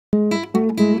We all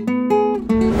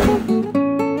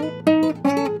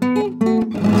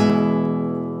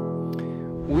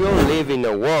live in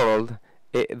a world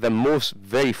that moves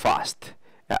very fast.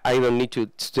 I don't need to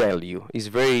tell you. It's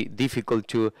very difficult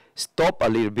to stop a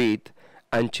little bit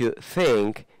and to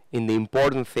think in the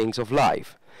important things of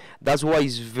life. That's why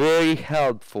it's very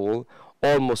helpful,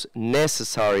 almost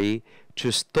necessary,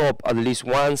 to stop at least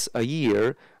once a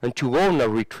year and to go on a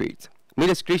retreat.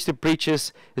 Miles Christi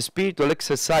preaches spiritual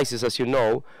exercises, as you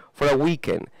know, for a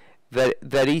weekend that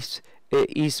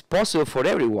is possible for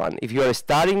everyone. If you are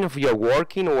studying, if you are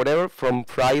working or whatever, from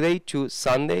Friday to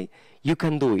Sunday, you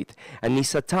can do it. And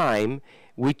it's a time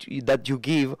that you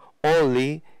give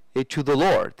only to the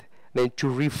Lord, then to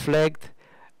reflect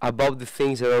about the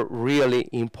things that are really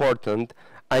important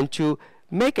and to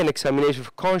make an examination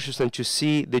of conscience and to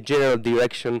see the general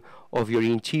direction of your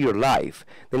interior life.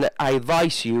 Then I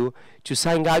advise you to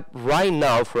sign up right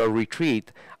now for a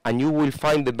retreat, and you will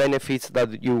find the benefits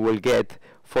that you will get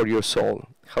for your soul.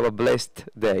 Have a blessed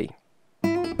day.